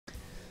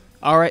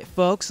Alright,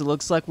 folks, it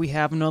looks like we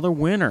have another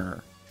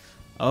winner.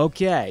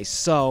 Okay,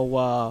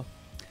 so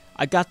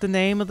I got the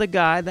name of the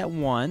guy that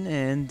won,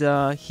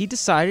 and he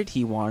decided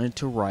he wanted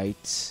to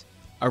write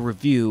a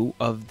review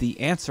of the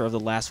answer of the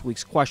last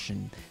week's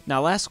question.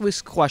 Now, last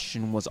week's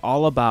question was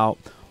all about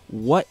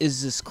what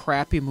is this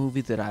crappy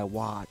movie that I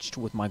watched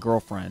with my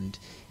girlfriend.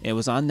 It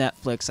was on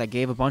Netflix. I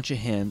gave a bunch of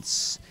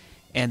hints,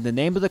 and the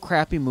name of the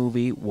crappy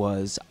movie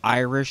was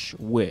Irish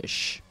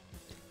Wish.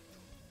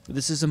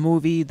 This is a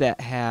movie that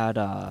had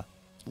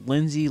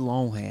Lindsay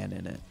Lohan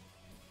in it.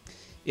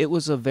 It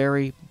was a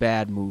very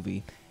bad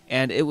movie,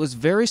 and it was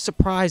very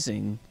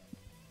surprising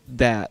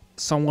that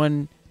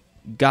someone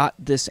got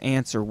this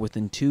answer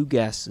within two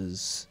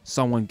guesses.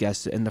 Someone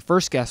guessed it, and the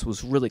first guess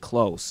was really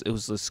close. It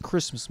was this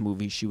Christmas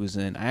movie she was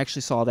in. I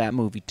actually saw that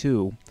movie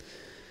too,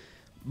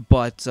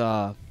 but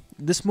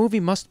this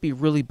movie must be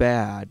really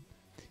bad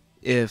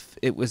if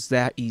it was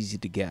that easy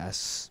to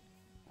guess.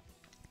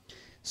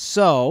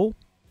 So,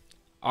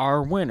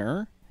 our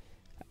winner,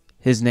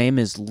 his name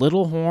is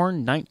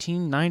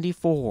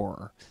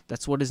Littlehorn1994.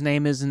 That's what his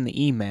name is in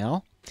the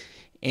email.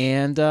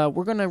 And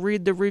we're going to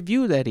read the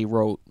review that he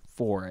wrote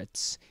for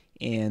it.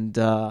 And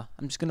I'm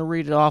just going to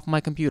read it off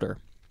my computer.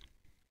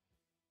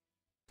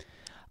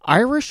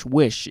 Irish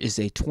Wish is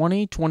a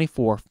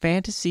 2024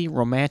 fantasy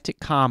romantic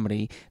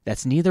comedy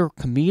that's neither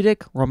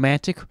comedic,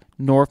 romantic,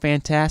 nor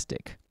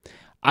fantastic.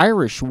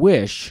 Irish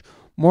Wish,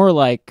 more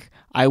like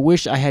I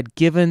wish I had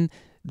given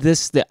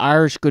this the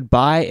Irish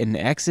goodbye and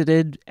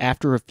exited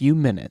after a few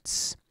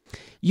minutes.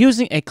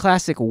 Using a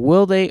classic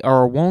will they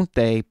or won't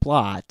they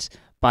plot,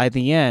 by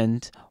the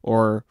end,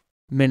 or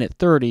minute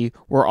 30,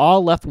 we're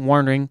all left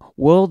wondering,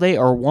 will they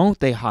or won't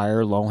they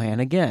hire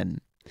Lohan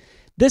again?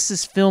 This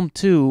is film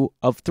 2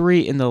 of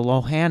 3 in the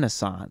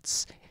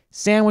Lohan-essence,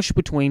 sandwiched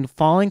between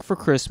Falling for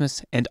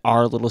Christmas and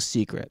Our Little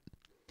Secret.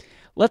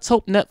 Let's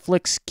hope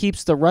Netflix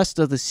keeps the rest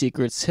of the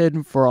secrets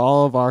hidden for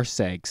all of our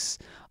sakes.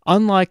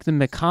 Unlike The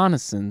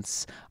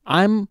Reconnaissance,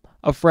 I'm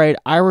afraid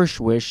Irish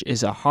Wish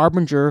is a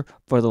harbinger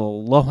for the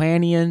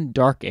Lohanian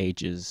Dark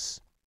Ages.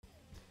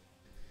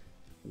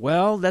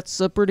 Well, that's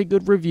a pretty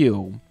good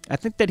review. I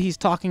think that he's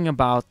talking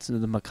about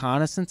The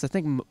Reconnaissance. I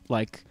think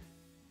like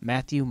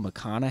Matthew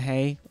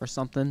McConaughey or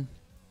something.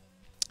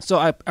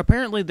 So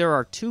apparently there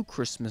are 2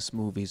 Christmas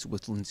movies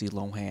with Lindsay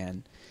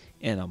Lohan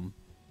in them.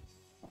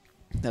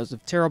 That was a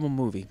terrible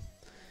movie.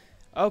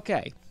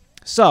 Okay,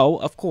 so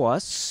of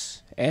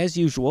course, as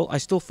usual, I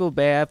still feel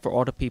bad for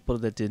all the people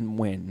that didn't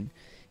win.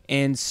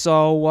 And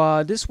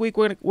so this week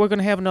we're going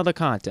to have another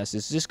contest.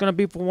 It's just going to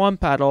be for one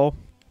pedal.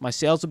 My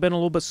sales have been a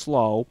little bit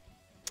slow.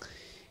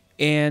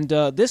 And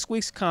this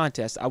week's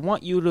contest, I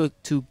want you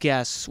to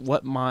guess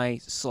what my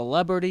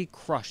celebrity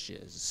crush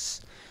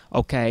is.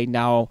 Okay,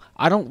 now,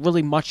 I don't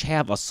really much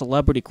have a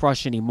celebrity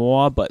crush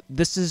anymore, but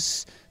this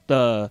is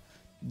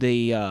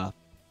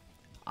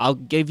I'll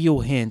give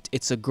you a hint.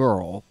 It's a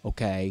girl,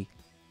 okay?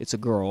 It's a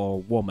girl or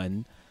a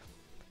woman.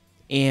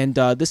 And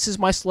this is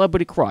my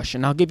celebrity crush.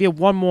 And I'll give you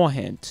one more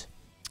hint.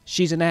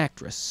 She's an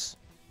actress.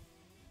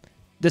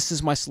 This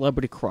is my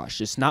celebrity crush.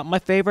 It's not my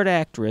favorite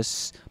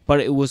actress, but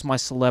it was my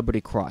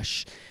celebrity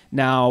crush.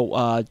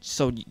 Now,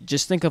 so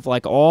just think of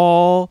like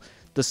all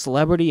the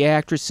celebrity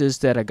actresses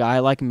that a guy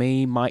like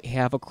me might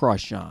have a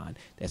crush on.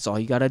 That's all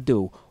you got to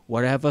do.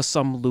 Whatever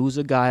some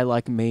loser guy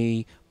like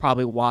me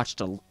probably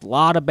watched a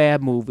lot of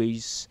bad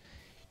movies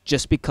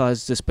just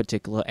because this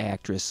particular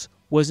actress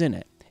was in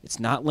it. It's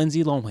not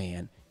Lindsay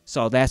Lohan.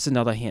 So that's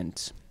another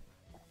hint.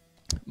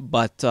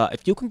 But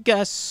if you can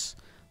guess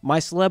my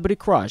celebrity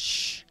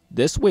crush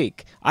this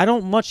week, I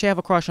don't much have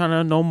a crush on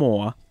her no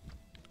more.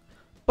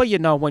 But you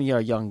know, when you're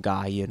a young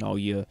guy, you know,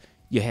 you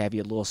have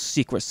your little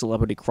secret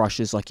celebrity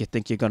crushes, like you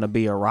think you're going to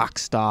be a rock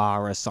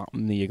star or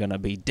something. You're going to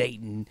be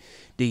dating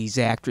these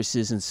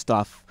actresses and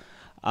stuff.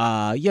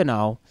 You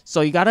know,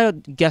 so you got to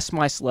guess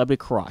my celebrity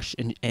crush.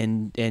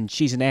 And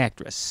she's an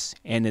actress,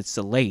 and it's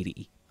a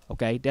lady.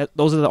 Okay,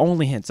 those are the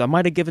only hints. I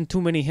might have given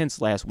too many hints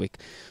last week.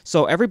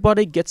 So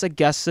everybody gets a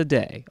guess a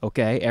day,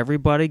 okay?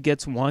 Everybody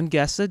gets one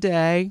guess a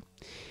day.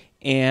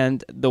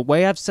 And the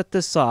way I've set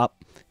this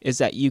up is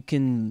that you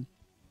can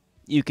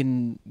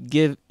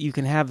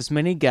have as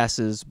many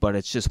guesses, but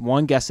it's just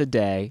one guess a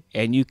day,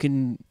 and you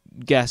can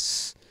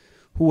guess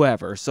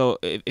whoever. So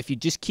if you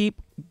just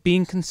keep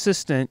being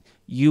consistent,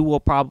 you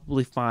will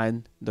probably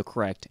find the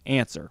correct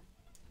answer.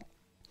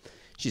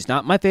 She's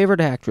not my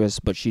favorite actress,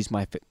 but she's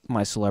my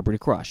celebrity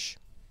crush.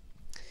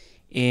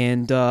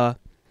 And,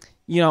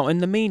 you know, in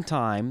the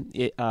meantime,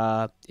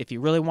 if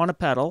you really want to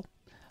pedal,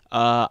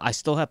 I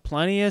still have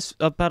plenty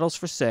of pedals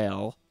for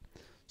sale.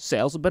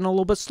 Sales have been a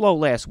little bit slow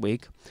last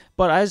week,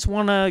 but I just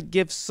want to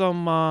give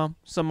some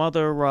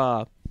other,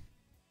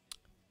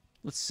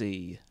 let's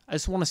see, I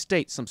just want to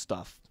state some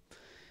stuff.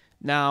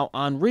 Now,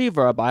 on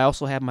Reverb, I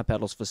also have my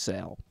pedals for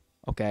sale,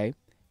 okay?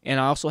 And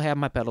I also have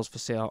my pedals for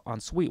sale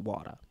on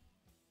Sweetwater.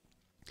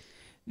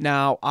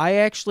 Now, I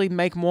actually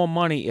make more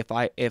money if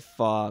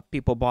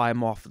people buy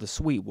them off of the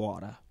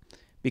Sweetwater,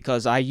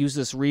 because I use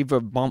this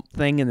reverb bump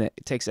thing and it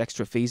takes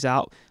extra fees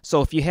out.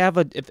 So if you have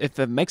if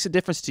it makes a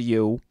difference to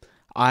you,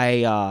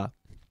 I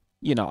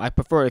I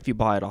prefer if you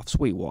buy it off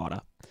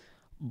Sweetwater.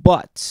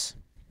 But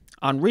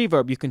on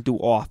Reverb, you can do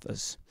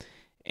offers.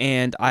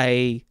 And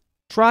I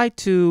try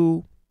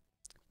to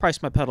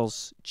price my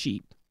pedals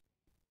cheap.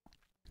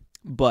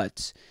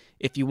 But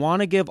if you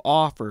want to give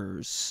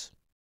offers,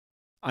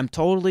 I'm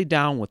totally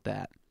down with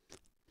that.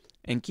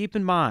 And keep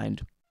in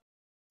mind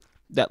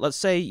that let's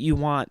say you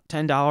want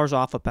 $10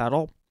 off a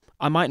pedal.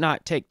 I might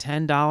not take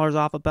 $10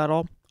 off a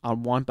pedal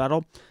on one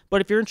pedal,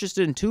 but if you're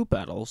interested in 2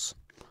 pedals,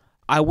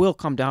 I will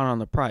come down on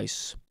the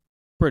price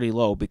pretty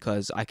low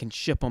because I can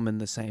ship them in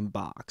the same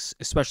box,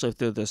 especially if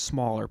they're the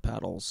smaller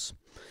pedals.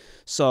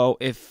 So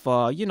if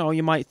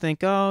you might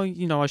think, oh,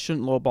 I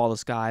shouldn't lowball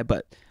this guy,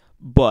 but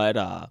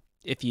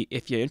if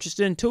you're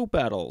interested in 2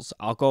 pedals,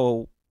 I'll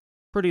go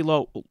pretty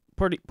low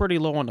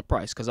on the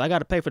price because I got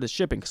to pay for the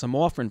shipping because I'm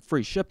offering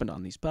free shipping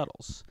on these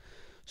pedals.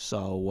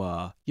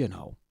 So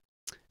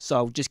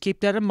so just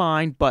keep that in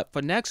mind. But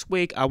for next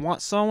week, I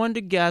want someone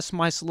to guess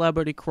my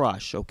celebrity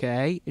crush,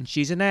 okay? And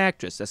she's an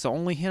actress. That's the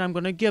only hint I'm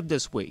going to give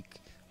this week,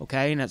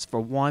 okay? And that's for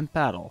 1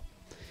 pedal.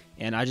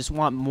 And I just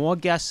want more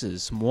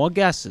guesses,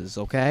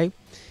 okay?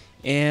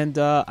 And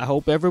I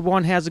hope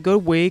everyone has a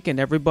good week and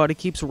everybody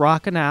keeps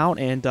rocking out.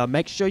 And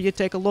make sure you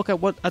take a look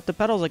at the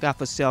pedals I got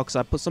for sale because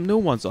I put some new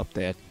ones up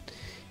there.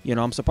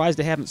 I'm surprised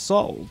they haven't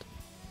sold.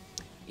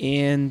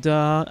 And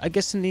I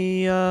guess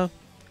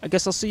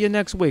I'll see you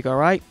next week, all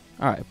right?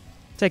 All right.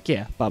 Take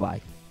care.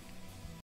 Bye-bye.